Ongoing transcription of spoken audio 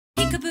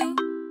Peekaboo,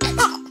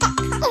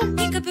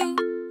 peekaboo,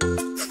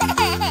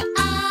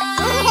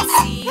 I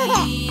see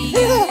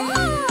you.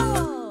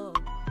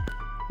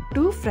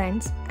 Two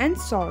friends and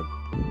sword.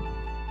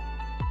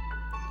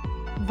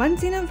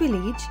 Once in a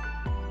village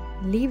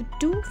lived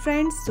two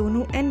friends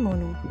Sonu and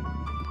Monu.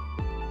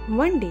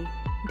 One day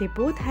they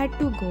both had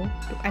to go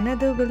to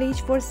another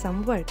village for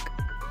some work.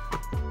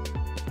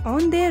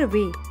 On their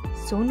way,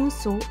 Sonu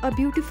saw a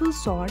beautiful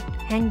sword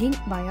hanging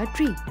by a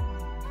tree.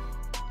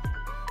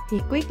 He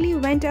quickly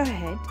went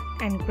ahead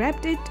and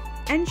grabbed it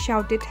and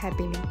shouted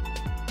happily,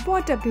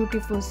 "What a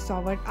beautiful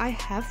sword I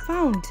have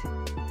found!"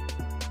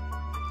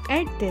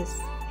 At this,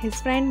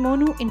 his friend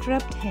Monu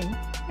interrupted him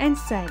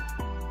and said,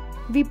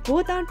 "We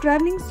both are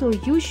traveling, so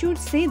you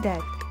should say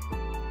that.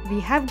 We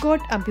have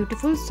got a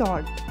beautiful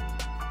sword."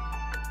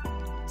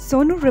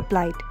 Sonu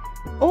replied,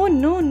 "Oh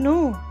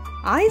no,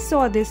 I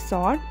saw this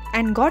sword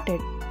and got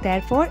it,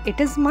 therefore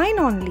it is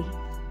mine only."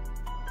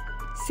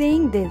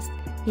 Saying this,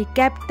 he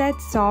kept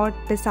that sword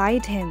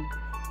beside him.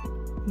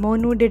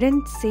 Monu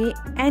didn't say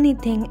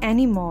anything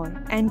anymore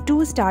and two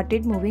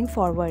started moving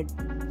forward.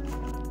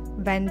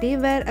 When they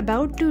were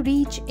about to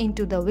reach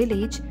into the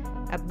village,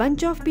 a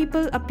bunch of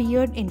people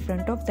appeared in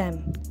front of them.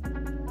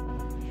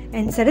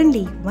 And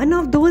suddenly, one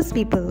of those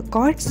people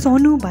caught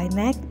Sonu by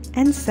neck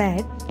and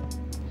said,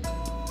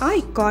 "I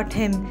caught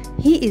him.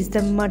 He is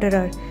the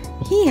murderer.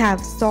 He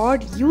have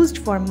sword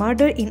used for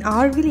murder in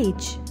our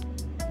village."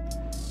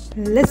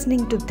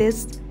 Listening to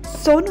this,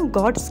 Sonu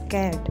got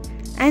scared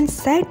and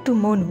said to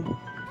Monu,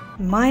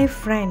 "My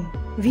friend,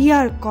 we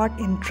are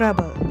caught in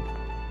trouble."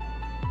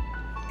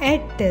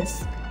 At this,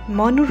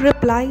 Monu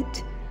replied,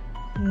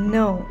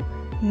 "No,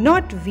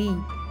 not we.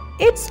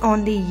 It's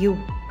only you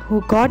who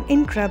got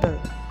in trouble."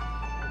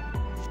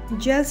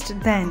 Just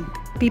then,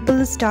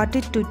 people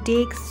started to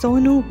take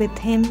Sonu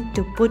with him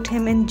to put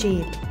him in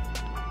jail.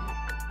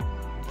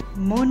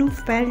 Monu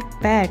felt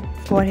bad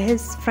for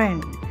his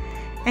friend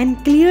and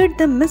cleared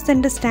the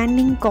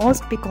misunderstanding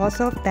caused because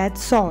of that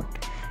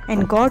sword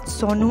and got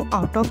Sonu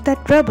out of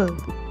that trouble.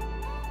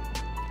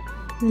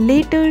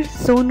 Later,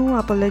 Sonu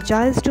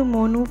apologized to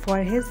Monu for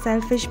his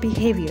selfish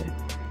behavior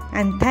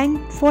and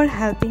thanked for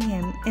helping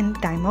him in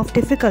time of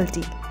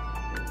difficulty.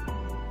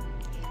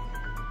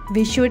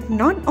 We should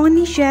not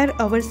only share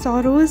our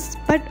sorrows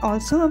but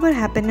also our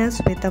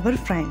happiness with our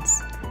friends.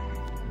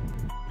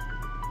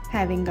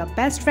 Having a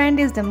best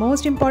friend is the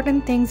most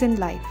important things in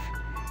life,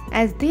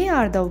 as they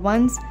are the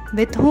ones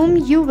with whom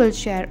you will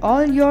share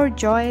all your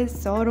joys,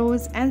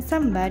 sorrows, and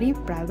some very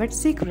private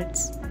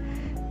secrets.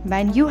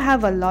 When you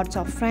have a lots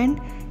of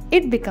friends,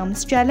 it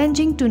becomes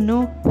challenging to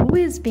know who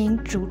is being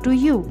true to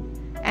you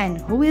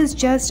and who is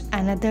just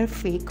another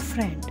fake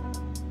friend.